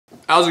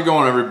How's it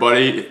going,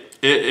 everybody?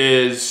 It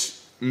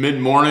is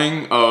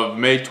mid-morning of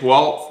May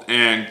 12th,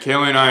 and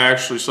Kaylee and I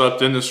actually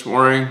slept in this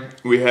morning.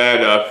 We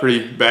had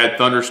pretty bad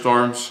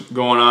thunderstorms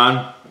going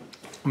on,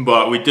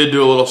 but we did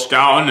do a little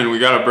scouting and we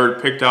got a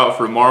bird picked out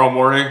for tomorrow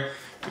morning,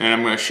 and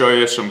I'm going to show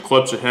you some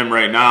clips of him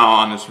right now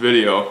on this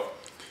video.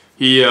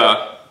 He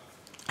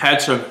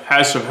has some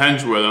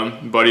hens with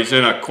him, but he's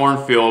in a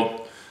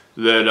cornfield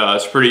that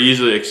is pretty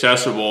easily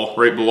accessible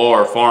right below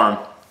our farm,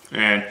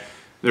 and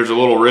there's a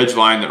little ridge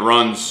line that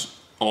runs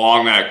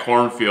along that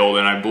cornfield,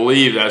 and I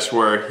believe that's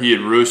where he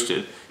had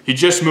roosted. He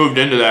just moved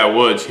into that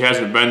woods. He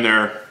hasn't been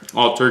there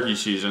all turkey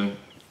season.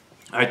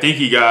 I think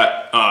he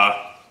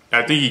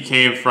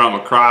came from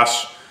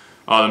across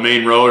the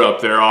main road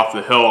up there off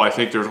the hill. I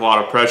think there's a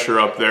lot of pressure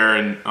up there,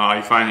 and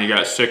he finally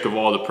got sick of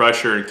all the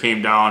pressure and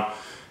came down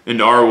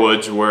into our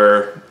woods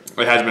where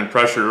it hasn't been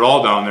pressured at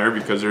all down there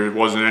because there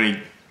wasn't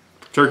any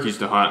turkeys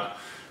to hunt.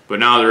 But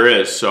now there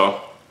is, so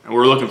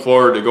we're looking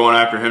forward to going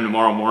after him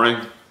tomorrow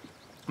morning.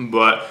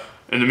 But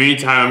in the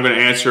meantime, I'm going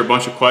to answer a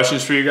bunch of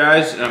questions for you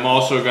guys, and I'm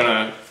also going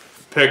to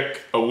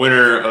pick a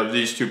winner of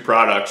these two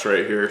products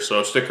right here.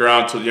 So stick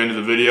around till the end of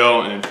the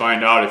video and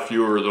find out if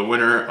you were the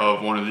winner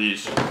of one of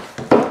these.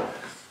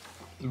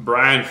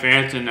 Brian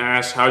Fanton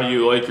asks, how do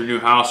you like your new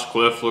house,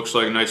 Cliff? Looks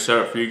like a nice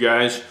setup for you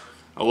guys.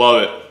 I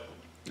love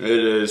it. It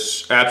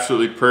is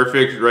absolutely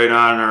perfect right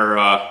on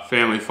our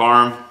family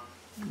farm.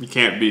 You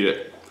can't beat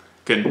it.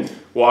 Can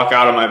walk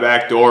out of my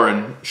back door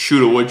and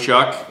shoot a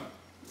woodchuck,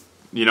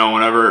 you know,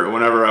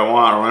 whenever I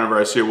want, or whenever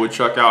I see a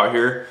woodchuck out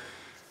here.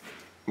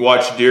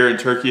 Watch deer and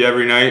turkey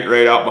every night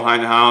right out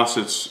behind the house.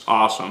 It's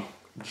awesome.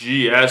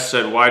 GS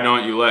said, why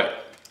don't you let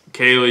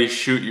Kaylee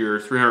shoot your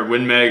 300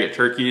 Win Mag at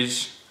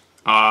turkeys?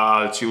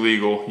 It's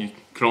illegal. You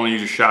can only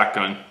use a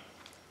shotgun.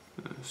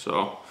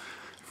 So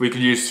if we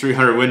could use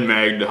 300 Win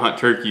Mag to hunt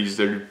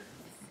turkeys,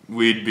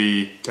 we'd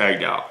be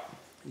tagged out.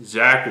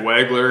 Zach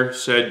Wagler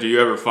said, do you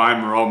ever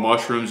find morel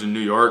mushrooms in New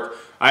York?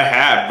 I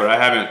have, but I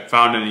haven't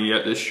found any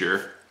yet this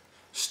year.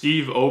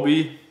 Steve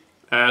Obi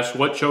asked,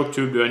 what choke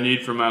tube do I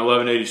need for my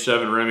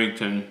 1187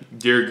 Remington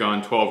deer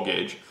gun 12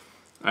 gauge?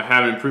 I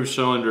have an improved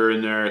cylinder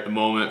in there at the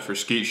moment for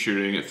skeet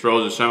shooting. It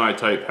throws a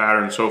semi-tight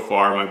pattern so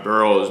far. My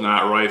barrel is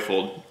not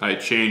rifled. I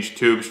changed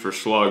tubes for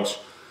slugs.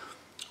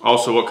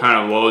 Also, what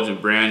kind of loads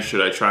and brands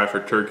should I try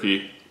for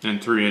turkey and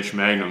 3-inch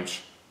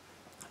magnums?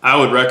 I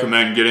would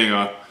recommend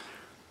getting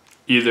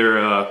either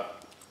a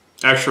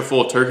extra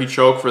full turkey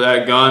choke for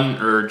that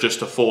gun or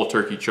just a full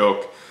turkey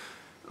choke.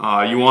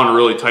 You want a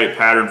really tight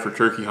pattern for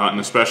turkey hunting,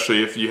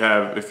 especially if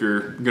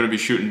you're going to be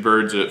shooting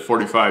birds at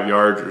 45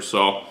 yards or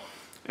so.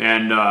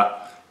 And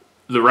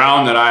the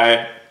round that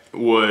I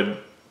would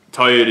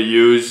tell you to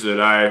use, that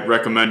I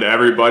recommend to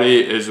everybody,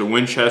 is the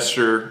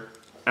Winchester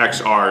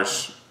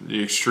XRs,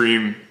 the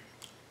extreme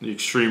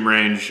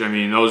range. I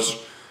mean,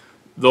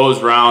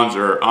 those rounds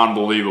are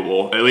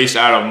unbelievable. At least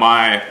out of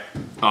my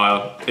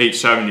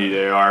 870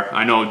 they are.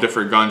 I know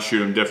different guns shoot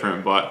them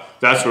different, but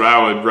that's what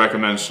I would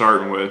recommend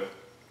starting with.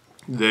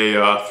 They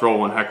throw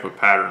one heck of a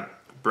pattern.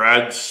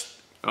 Brad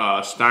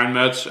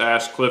Steinmetz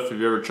asked, Cliff, have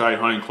you ever tried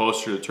hunting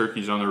closer to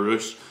turkeys on the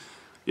roost?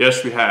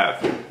 Yes, we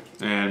have.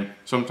 And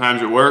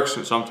sometimes it works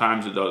and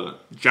sometimes it doesn't.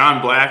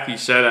 John Blackie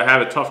said, I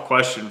have a tough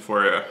question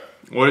for you.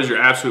 What is your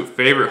absolute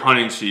favorite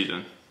hunting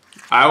season?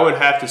 I would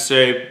have to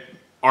say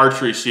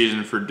archery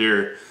season for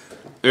deer.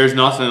 There's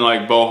nothing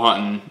like bow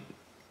hunting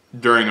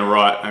during the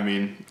rut. I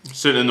mean,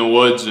 sitting in the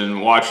woods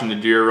and watching the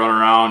deer run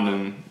around,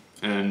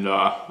 and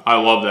I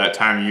love that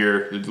time of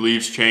year. The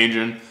leaves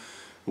changing,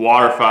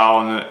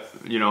 waterfowl,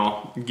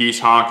 and geese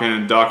honking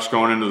and ducks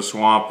going into the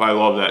swamp. I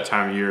love that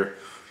time of year.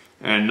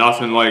 And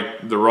nothing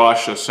like the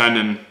rush of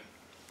sending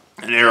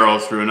an arrow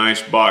through a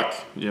nice buck,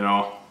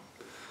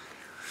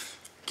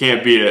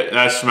 Can't beat it.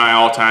 That's my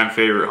all-time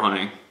favorite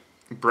hunting.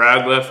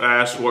 Bradliff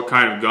asked, what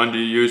kind of gun do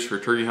you use for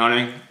turkey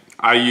hunting?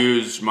 I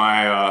use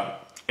my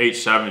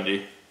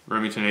 870,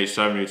 Remington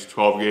 870. It's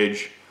 12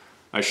 gauge.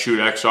 I shoot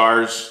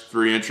XRs,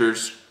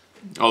 3-inchers.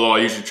 Although I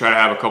usually try to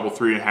have a couple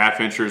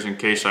 3.5-inchers in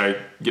case I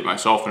get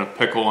myself in a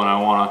pickle and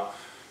I want to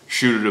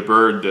shoot at a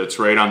bird that's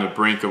right on the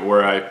brink of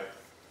where I,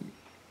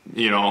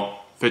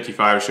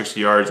 55 or 60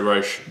 yards where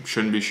I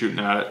shouldn't be shooting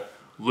at it.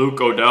 Luke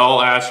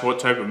Odell asked, what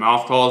type of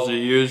mouth calls do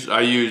you use?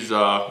 I use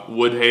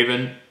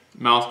Woodhaven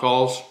mouth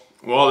calls.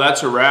 Well,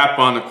 that's a wrap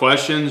on the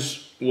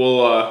questions.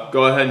 We'll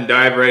go ahead and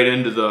dive right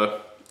into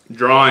the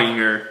drawing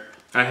here.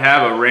 I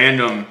have a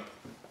random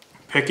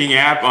picking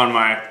app on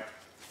my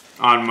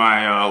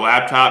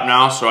laptop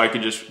now, so I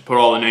can just put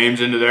all the names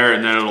into there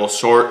and then it'll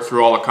sort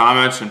through all the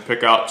comments and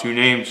pick out 2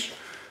 names.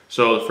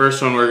 So the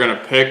first one we're going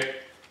to pick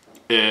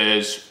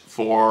is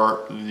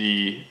for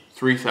the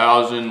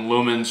 3000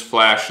 lumens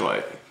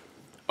flashlight.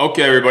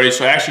 Okay, everybody,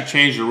 so I actually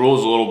changed the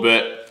rules a little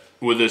bit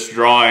with this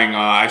drawing.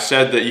 I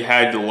said that you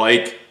had to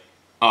like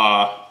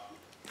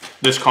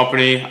this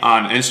company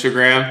on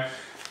Instagram.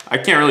 I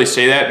can't really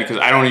say that because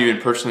I don't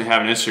even personally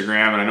have an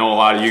Instagram, and I know a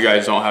lot of you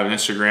guys don't have an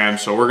Instagram,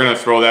 so we're gonna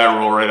throw that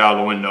rule right out of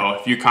the window.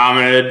 If you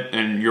commented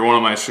and you're one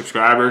of my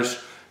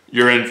subscribers,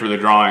 you're in for the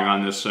drawing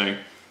on this thing.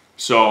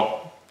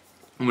 So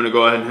I'm gonna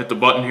go ahead and hit the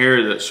button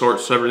here that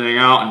sorts everything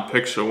out and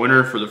picks a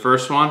winner for the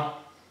first one.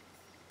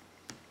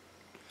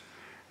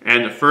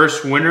 And the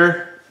first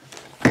winner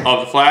of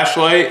the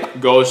flashlight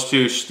goes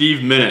to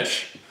Steve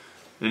Minish.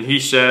 And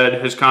he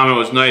said, his comment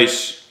was,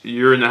 "Nice,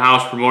 you're in the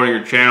house promoting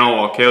your channel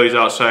while Kaylee's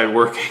outside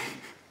working."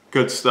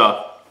 Good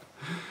stuff.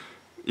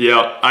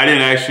 Yeah, I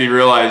didn't actually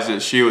realize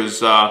that she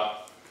was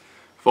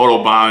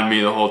photobombing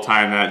me the whole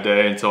time that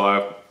day until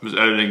I was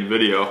editing the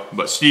video.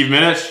 But Steve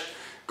Minish,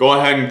 go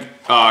ahead and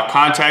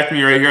contact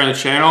me right here on the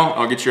channel.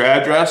 I'll get your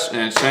address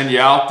and send you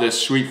out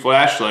this sweet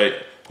flashlight.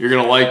 You're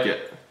gonna like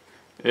it.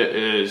 It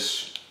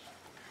is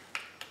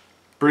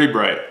pretty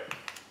bright.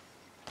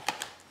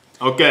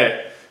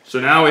 Okay, so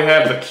now we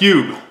have the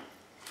Cube,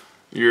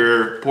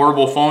 your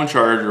portable phone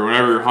charger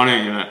whenever you're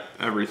hunting and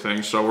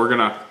everything. So we're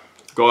gonna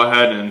go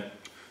ahead and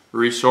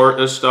resort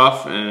this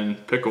stuff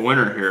and pick a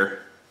winner here.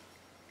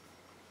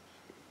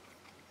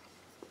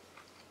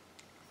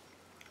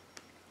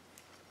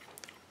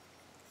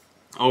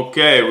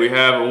 Okay, we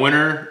have a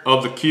winner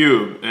of the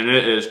Cube, and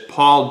it is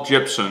Paul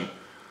Gibson.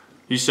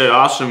 He said,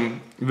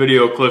 "Awesome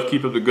video, Cliff.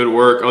 Keep up the good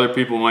work. Other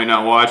people might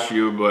not watch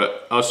you,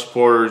 but us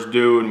supporters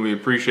do, and we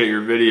appreciate your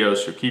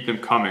videos, so keep them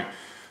coming."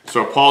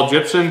 So Paul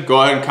Gibson,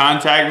 go ahead and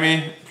contact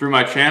me through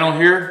my channel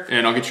here,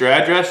 and I'll get your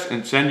address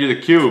and send you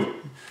the Cube.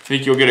 I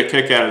think you'll get a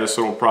kick out of this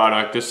little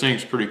product. This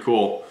thing's pretty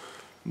cool.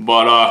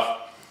 But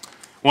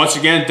once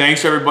again,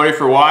 thanks everybody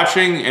for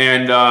watching,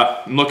 and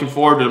I'm looking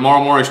forward to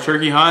tomorrow morning's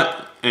turkey hunt,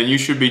 and you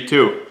should be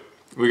too.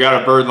 We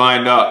got a bird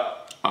lined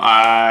up.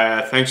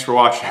 Thanks for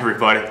watching,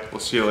 everybody. We'll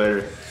see you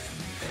later.